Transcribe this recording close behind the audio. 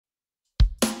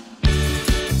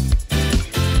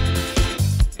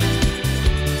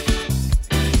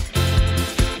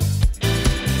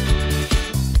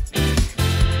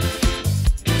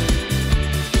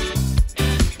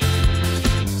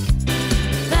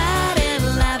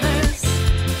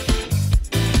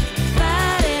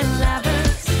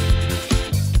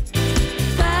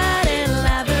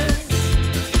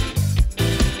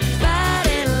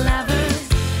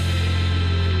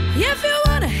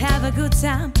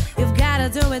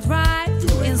gotta do it right.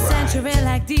 In century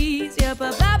like these, you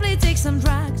probably take some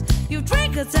drugs. You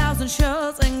drink 1,000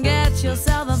 shots and get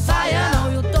yourself on fire. No,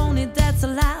 you don't need that so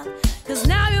loud, 'cause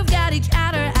now you've got each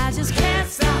other. I just can't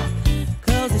stop,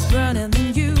 'cause it's burning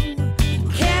in you.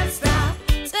 Can't stop,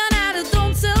 tonight I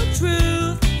don't tell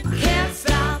truth. Can't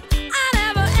stop, I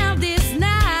never end this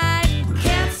night.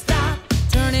 Can't stop,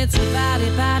 turn it to party,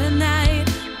 party night.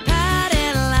 Party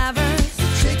lovers,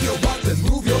 shake your butt and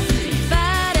move your feet.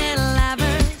 Party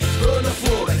lovers, Burn the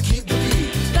floor and keep the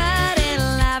beat. party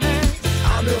lovers,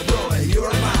 I'm your bro and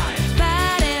you're mine.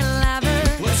 party lovers.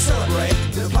 Let's celebrate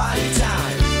the party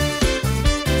time.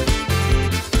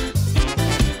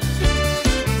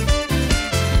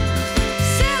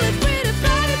 Celebrate the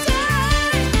party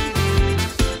time.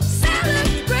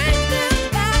 Celebrate the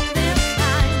party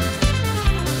time.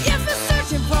 If you're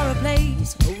searching for a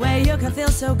place where you can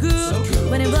feel so good,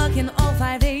 when you're working all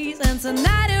 5 days, and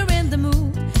tonight